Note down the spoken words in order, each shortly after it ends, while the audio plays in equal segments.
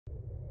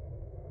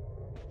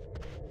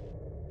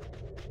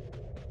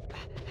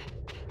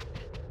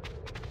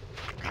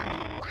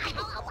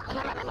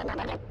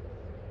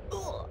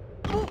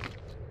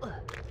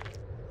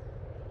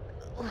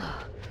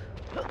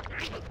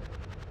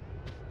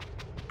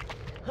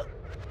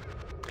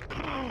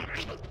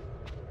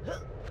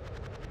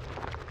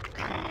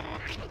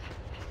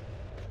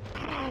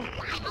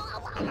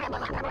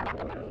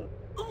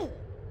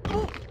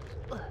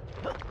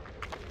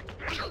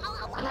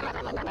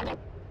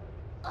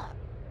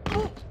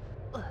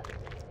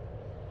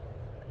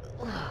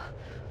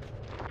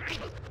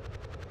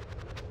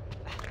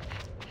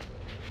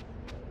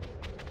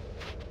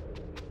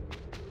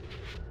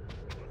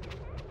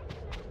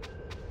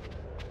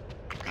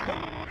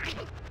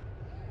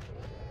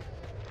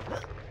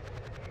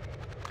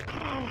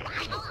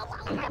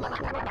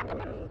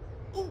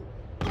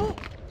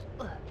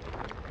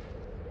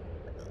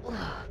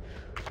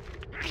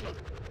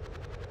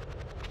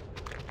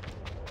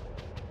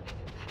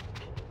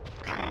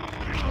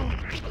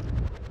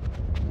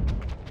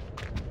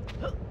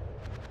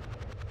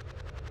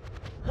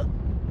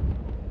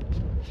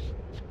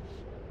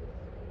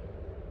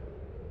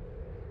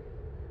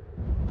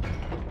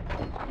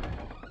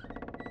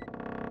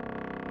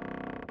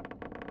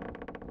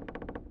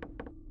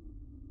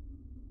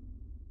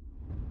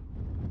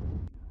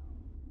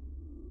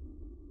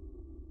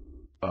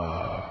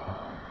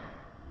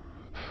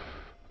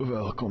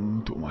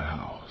Welcome to my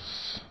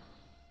house.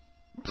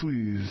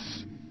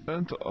 Please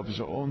enter of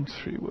your own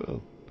free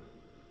will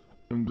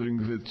and bring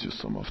with you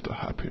some of the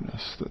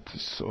happiness that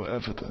is so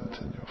evident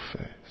in your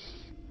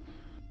face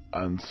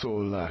and so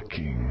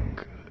lacking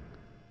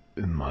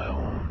in my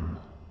own.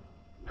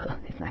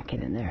 It's not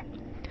getting there.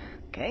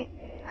 Okay,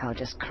 I'll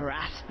just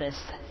cross this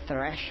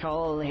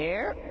threshold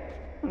here.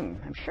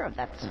 I'm sure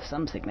that's of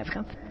some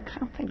significance. I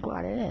don't think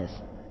what it is.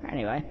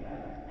 Anyway,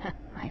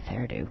 my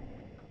hairdo.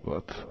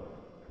 What?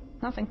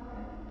 Nothing.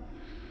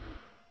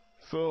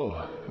 So,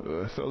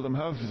 I seldom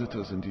have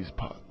visitors in these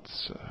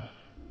parts.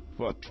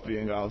 What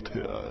being out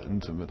here in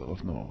the middle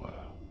of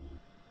nowhere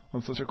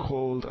on such a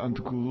cold and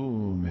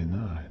gloomy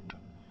night?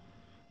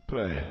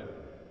 Pray,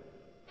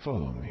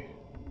 follow me.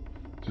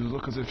 You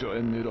look as if you're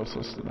in need of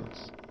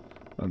sustenance,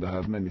 and I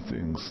have many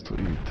things to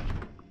eat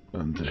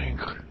and drink.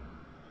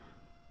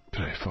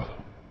 Pray,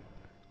 follow.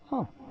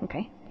 Oh,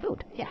 okay.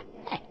 Food, yeah.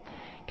 Hey,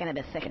 gonna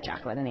be sick of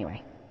chocolate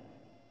anyway.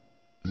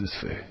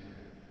 This way.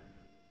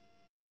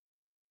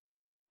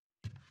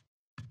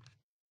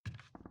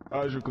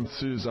 As you can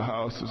see, the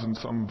house is in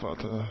somewhat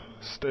a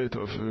state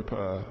of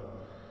repair.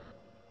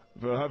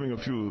 We're having a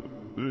few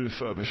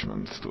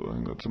refurbishments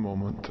doing at the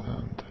moment,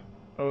 and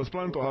I was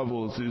planning to have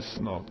all this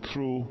knocked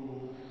through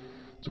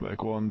to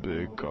make one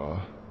big,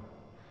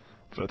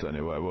 but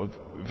anyway, well,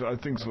 I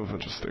think we'll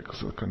just stick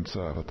to the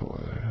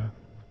conservatory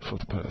for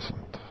the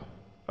present.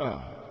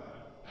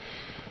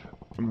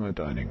 My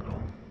dining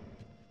room.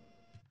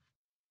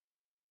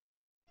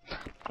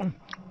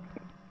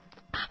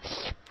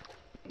 Nice.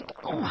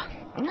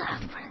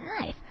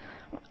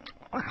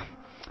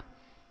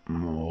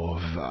 More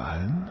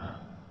wine?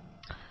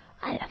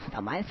 I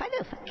don't mind if I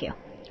do, thank you.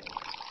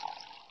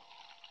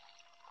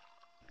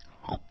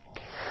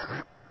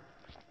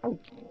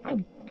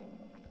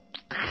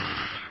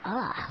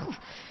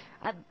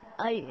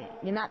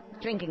 You're not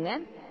drinking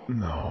then?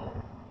 No.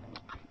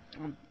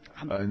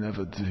 I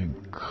never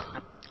drink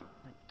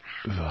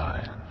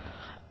wine.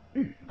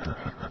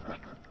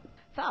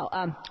 So,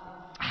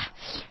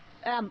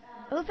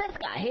 who's this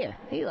guy here?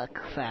 He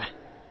looks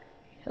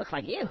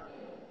like you.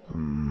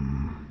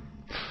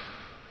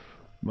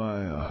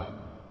 My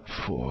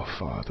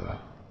forefather.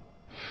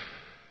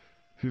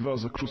 He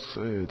was a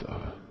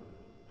crusader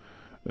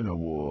in a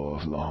war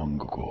of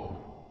long ago.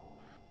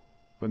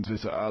 Went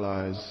with the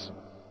allies,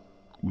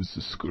 with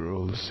the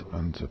squirrels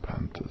and the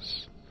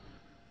panthers.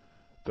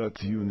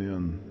 That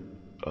union,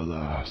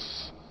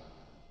 alas,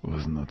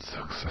 was not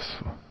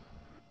successful.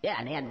 Yeah,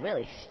 and he had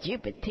really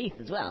stupid teeth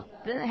as well.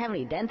 Didn't they have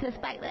any dentists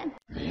back then?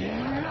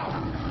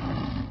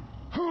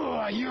 Who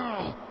are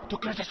you to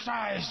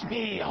criticize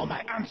me or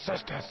my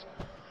ancestors,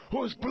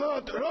 whose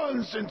blood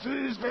runs into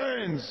these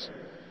veins?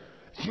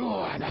 You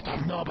are not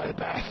of noble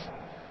birth,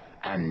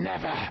 and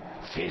never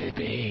will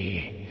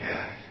be.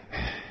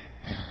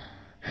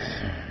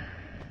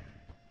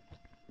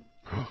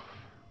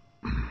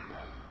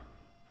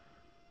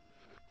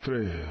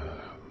 Pray,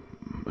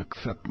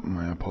 accept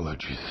my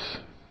apologies.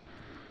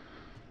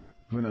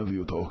 Whenever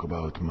you talk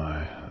about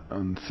my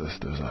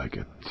ancestors, I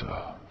get,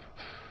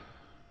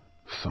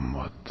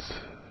 somewhat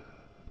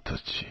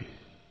touchy.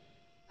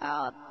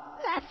 Oh,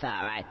 that's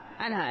alright.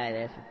 I know how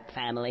it is.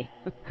 Family.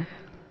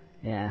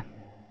 Yeah.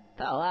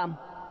 So,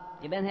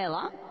 you been here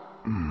long?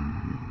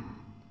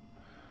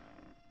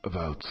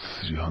 About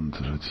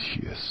 300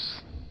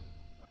 years.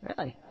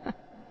 Really?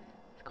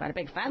 It's quite a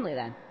big family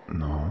then.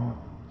 No,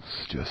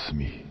 it's just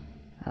me.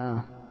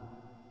 Oh.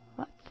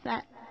 What's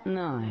that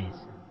noise?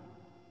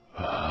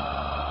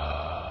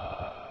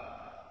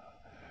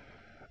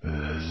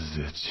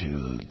 The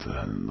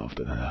children of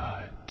the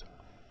night.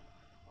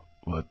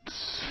 What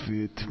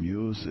sweet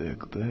music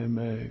they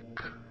make.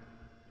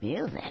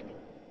 Music?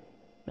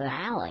 The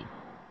howling?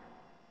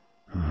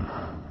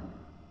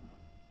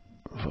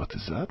 What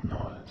is that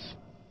noise?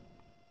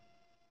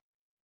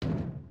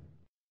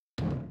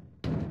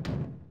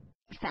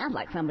 Sounds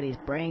like somebody's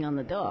braying on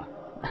the door.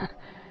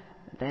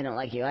 They don't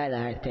like you either,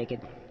 I take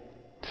it.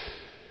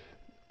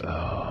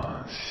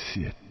 Oh,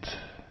 shit.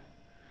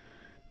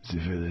 The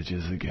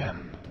villagers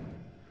again.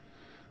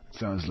 It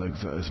sounds like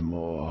there is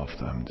more of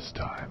them this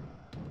time.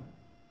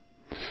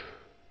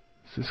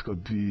 This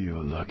could be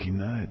your lucky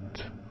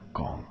night,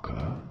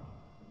 Conker.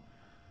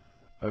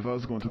 I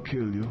was going to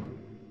kill you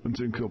and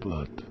drink your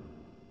blood.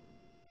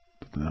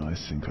 But now I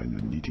think I'm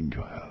needing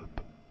your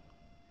help.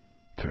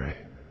 Pray,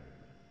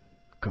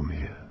 come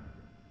here.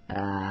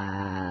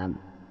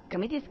 Can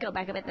we just go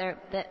back a bit there?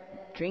 The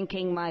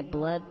drinking my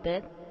blood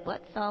bit?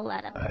 What's all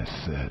that about? I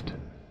said,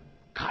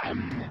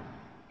 Come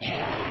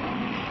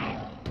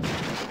here.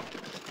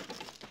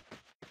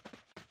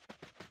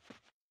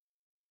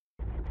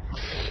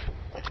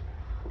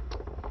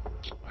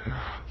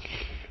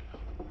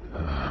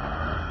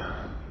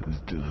 It's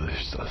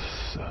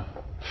delicious.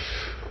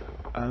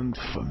 And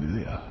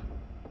familiar.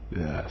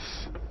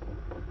 Yes.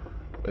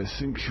 I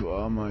think you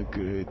are my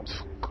great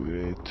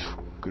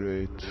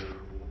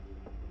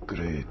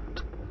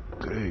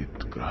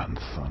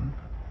grandson,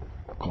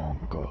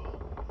 Conker.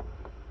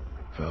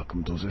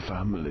 Welcome to the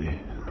family.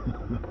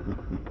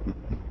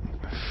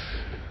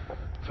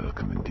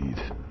 Welcome indeed.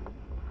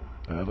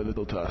 I have a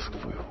little task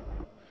for you.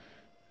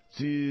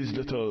 These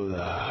little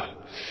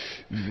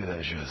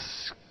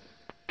villagers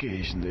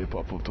occasionally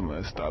pop up to my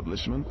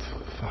establishment,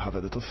 have a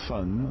little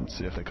fun, and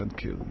see if they can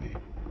kill me.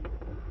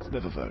 It's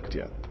never worked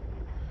yet.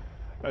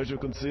 As you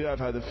can see, I've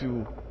had a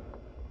few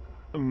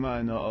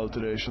minor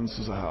alterations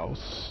to the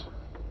house.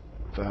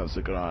 They have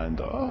the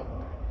grinder,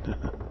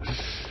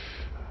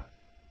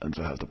 and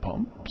they have the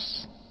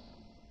pumps,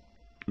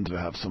 and they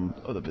have some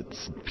other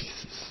bits and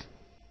pieces.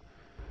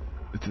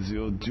 It is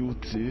your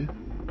duty,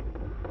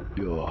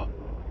 your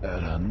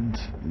errand,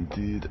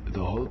 indeed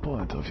the whole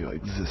point of your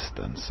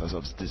existence as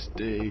of this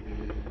day,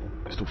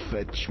 is to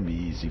fetch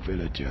me the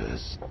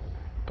villagers,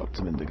 put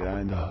them in the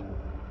grinder,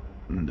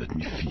 and let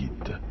me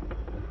feed.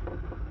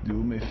 You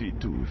may feed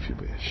too if you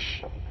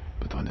wish,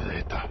 but only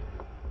later.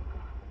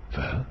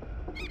 Well?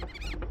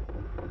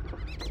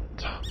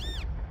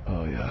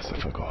 Oh yes, I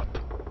forgot.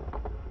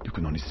 You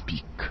can only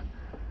speak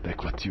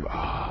like what you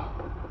are.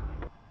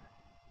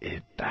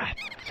 A bat.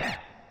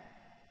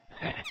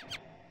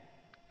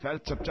 Well,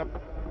 chop chop.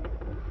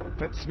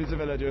 Fetch me the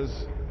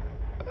villagers.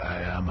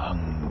 I am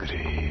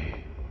hungry.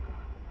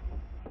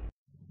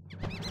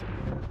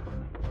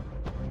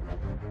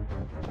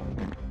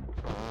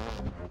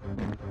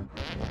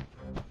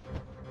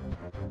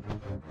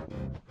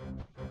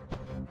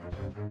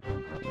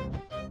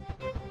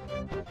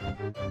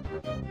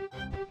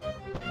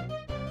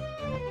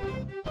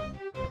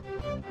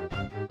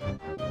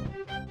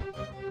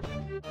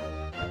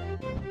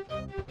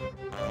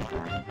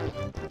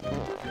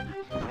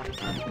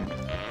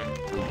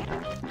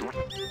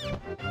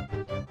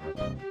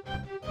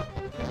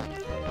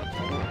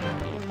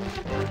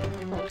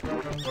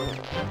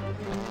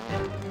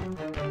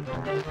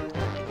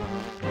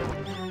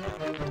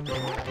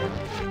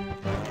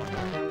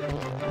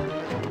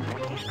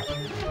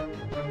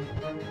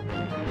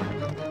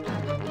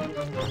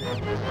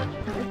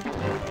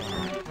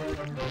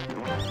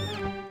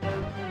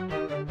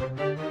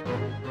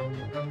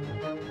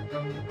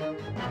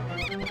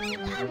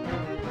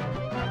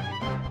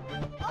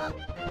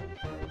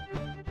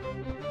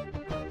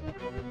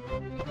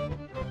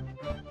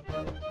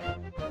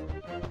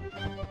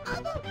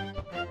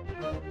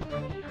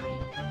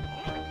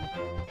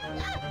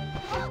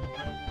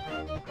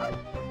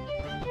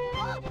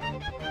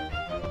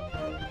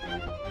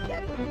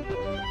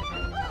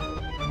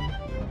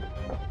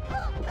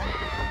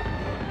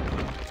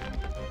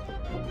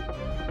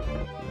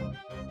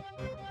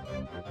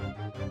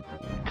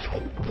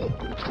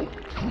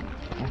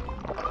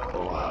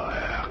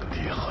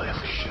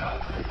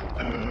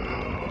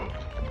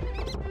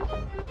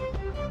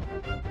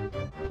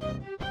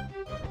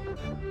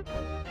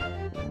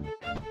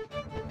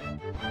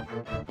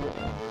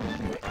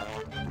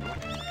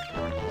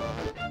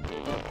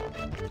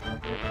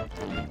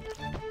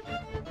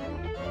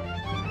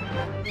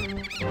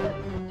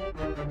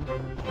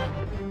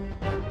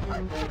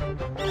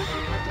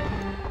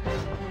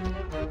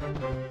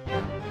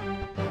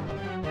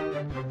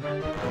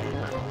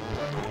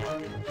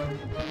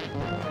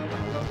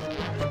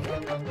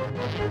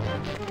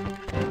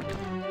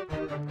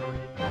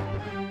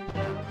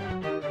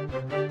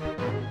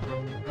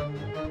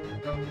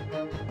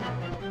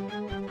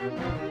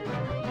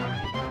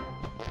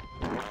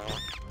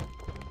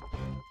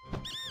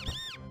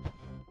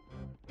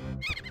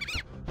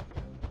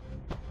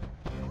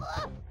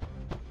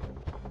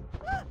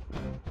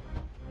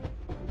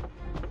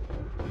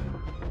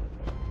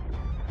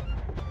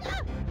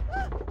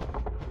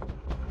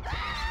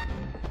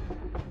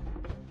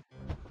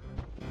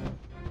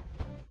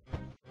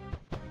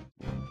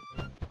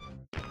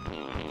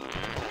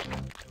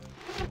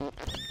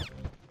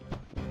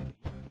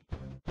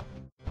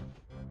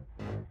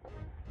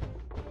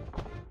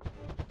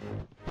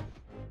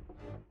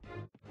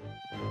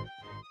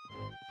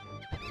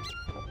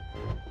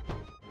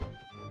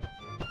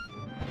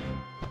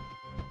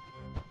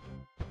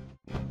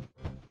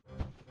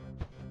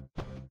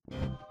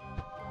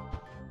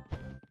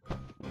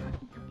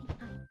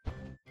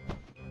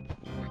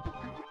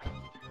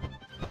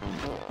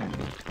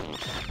 Wonderful.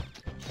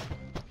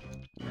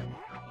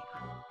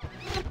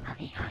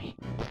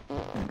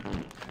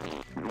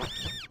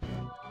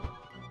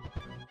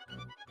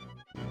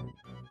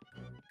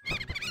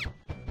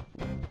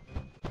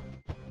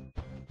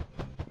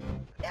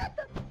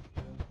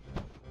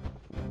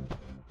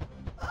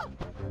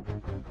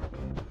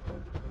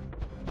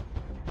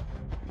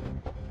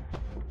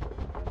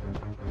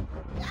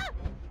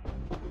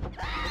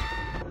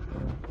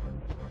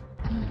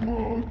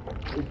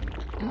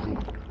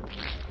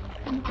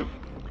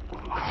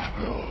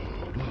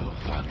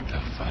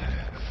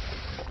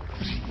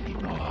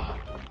 Primo.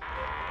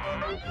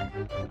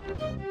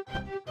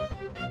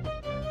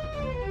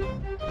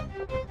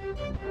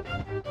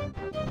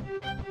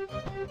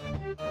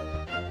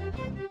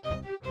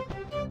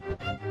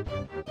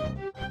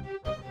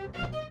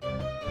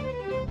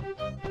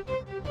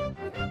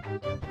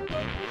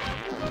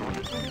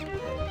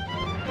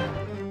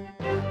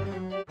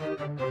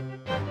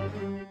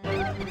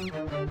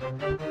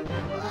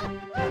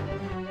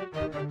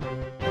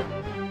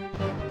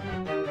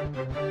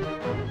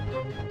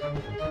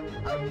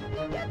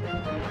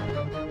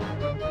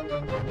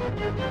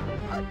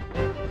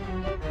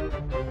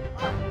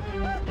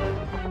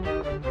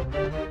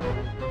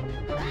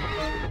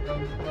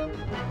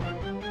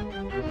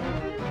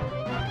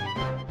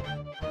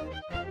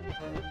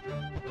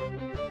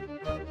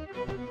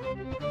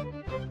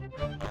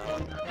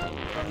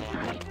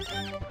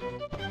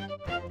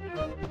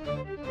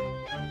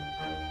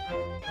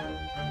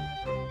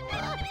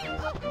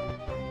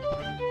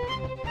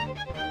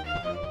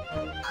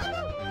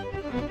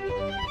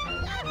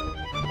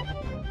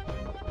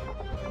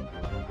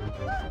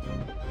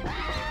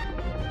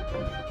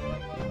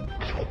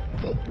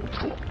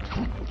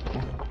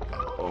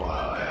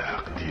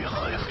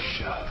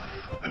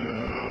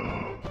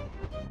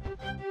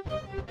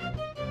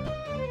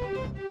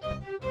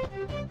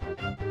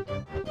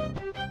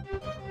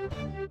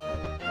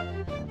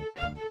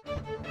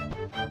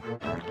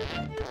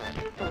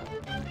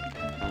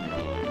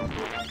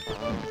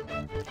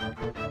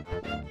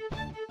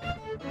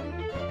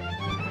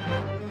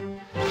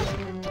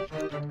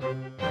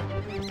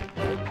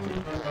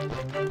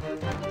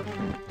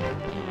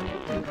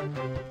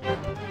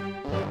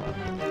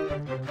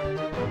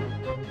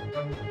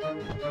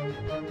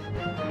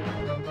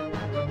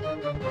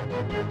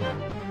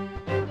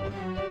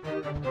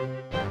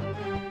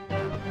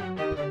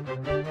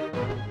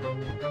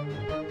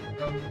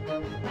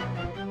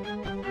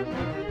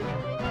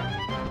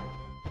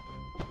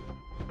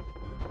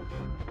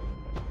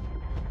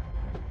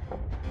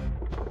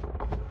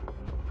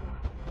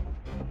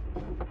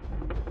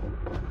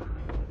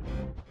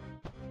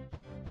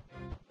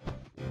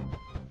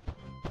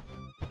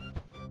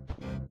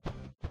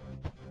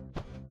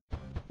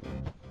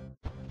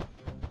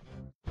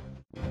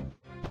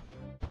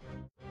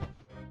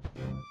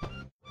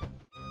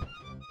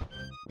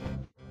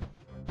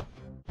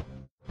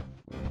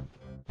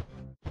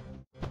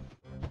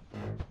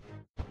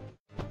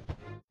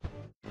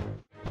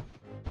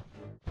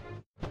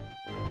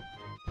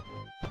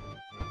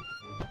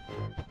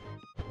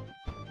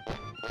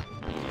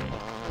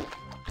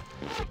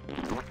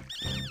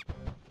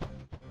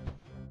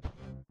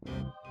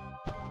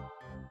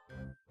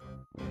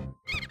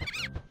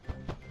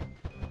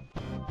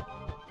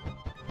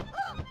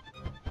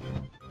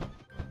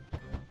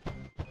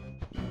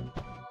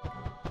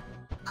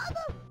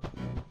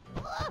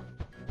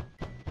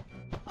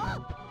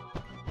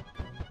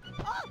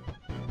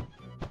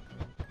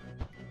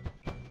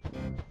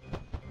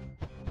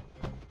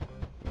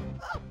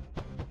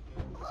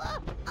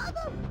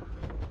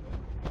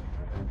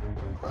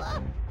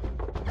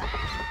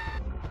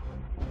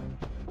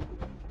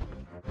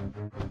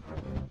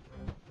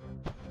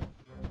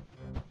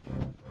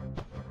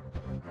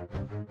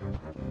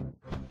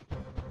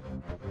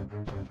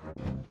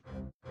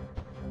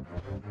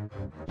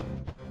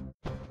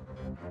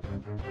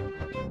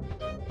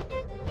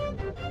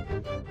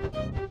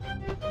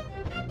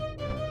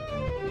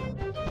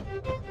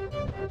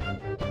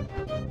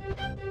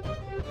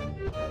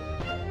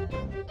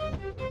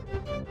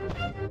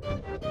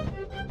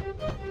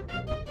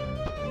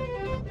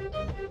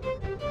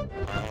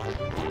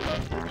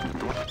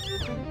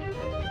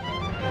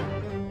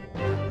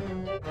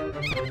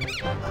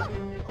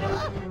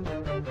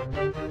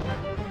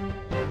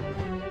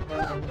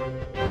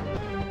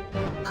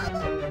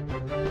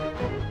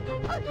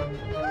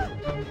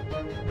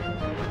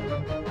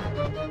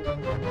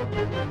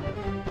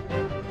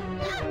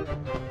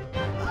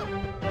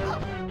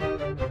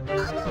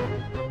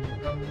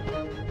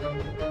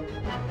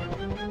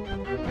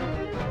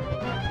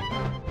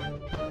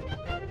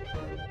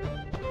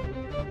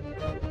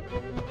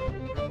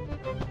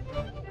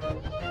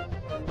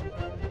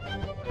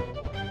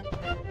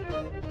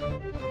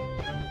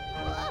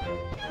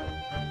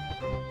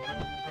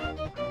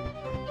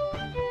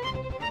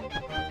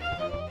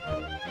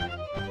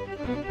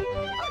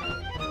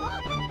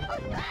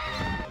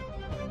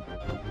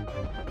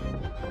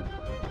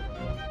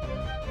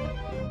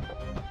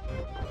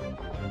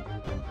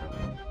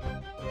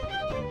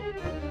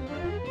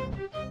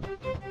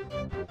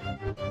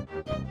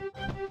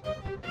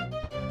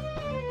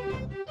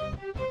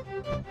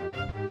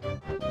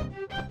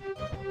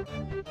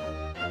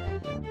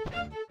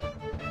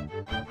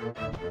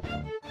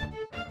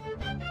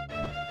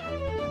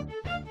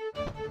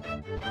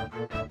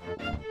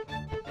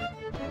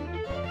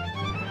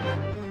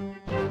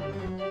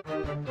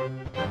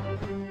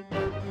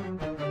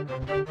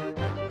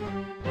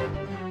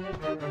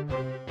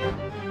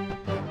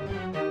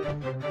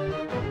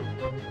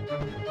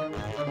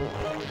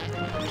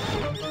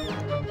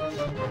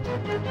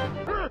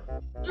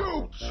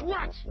 You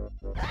swat!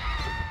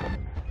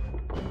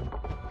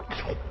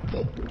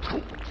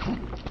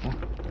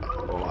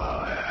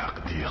 رائع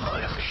دي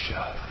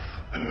خشاف.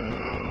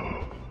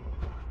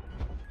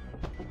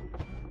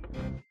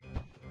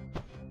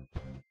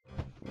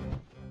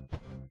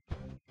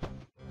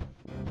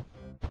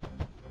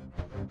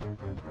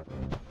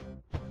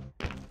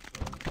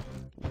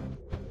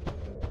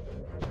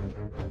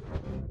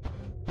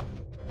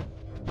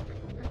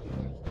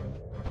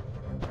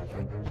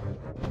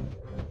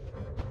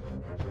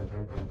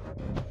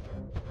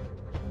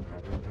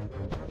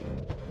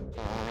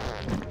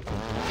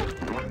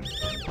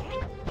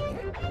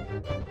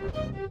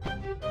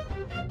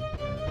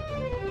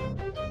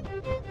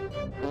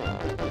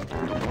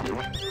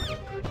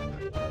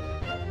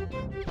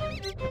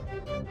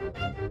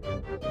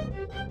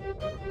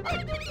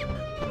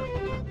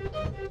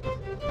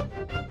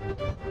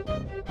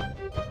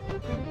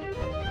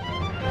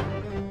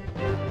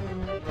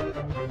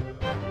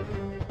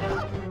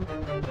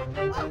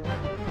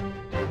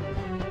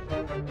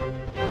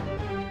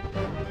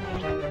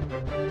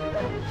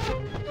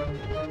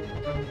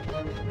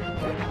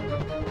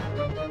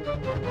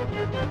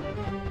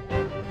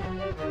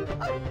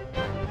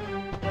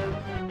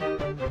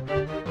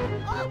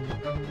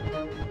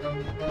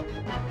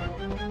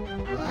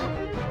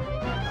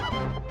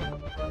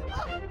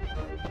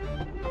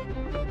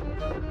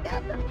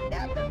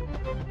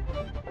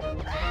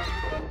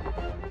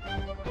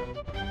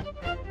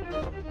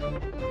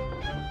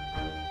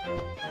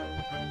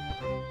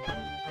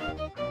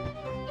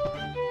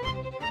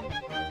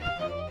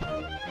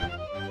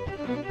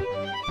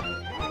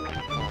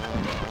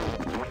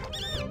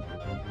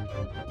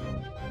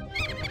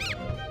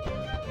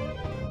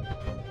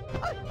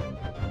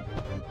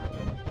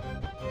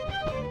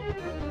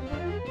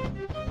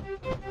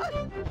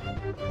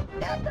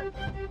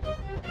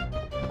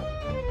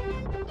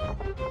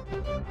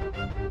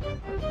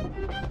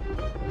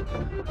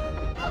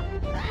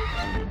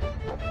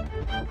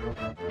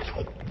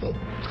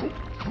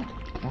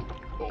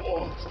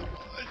 Oh,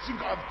 I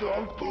think I've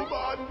done too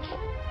much.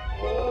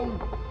 Oh,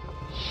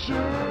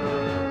 shit!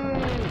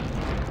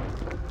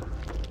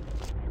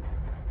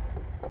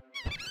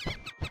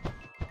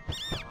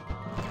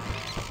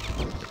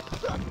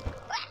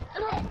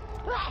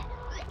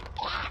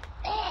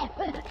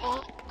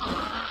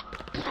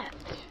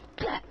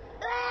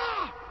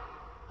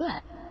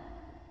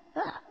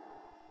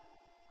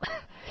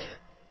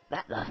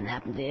 That doesn't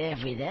happen to you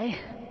every day.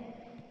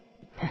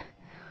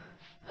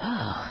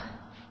 Oh.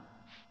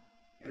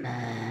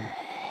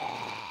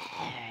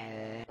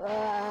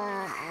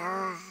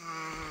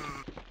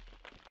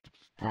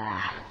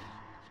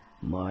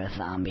 More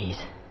zombies.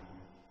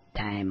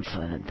 Time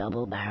for the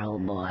double barrel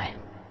boy.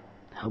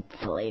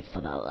 Hopefully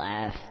for the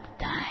last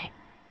time.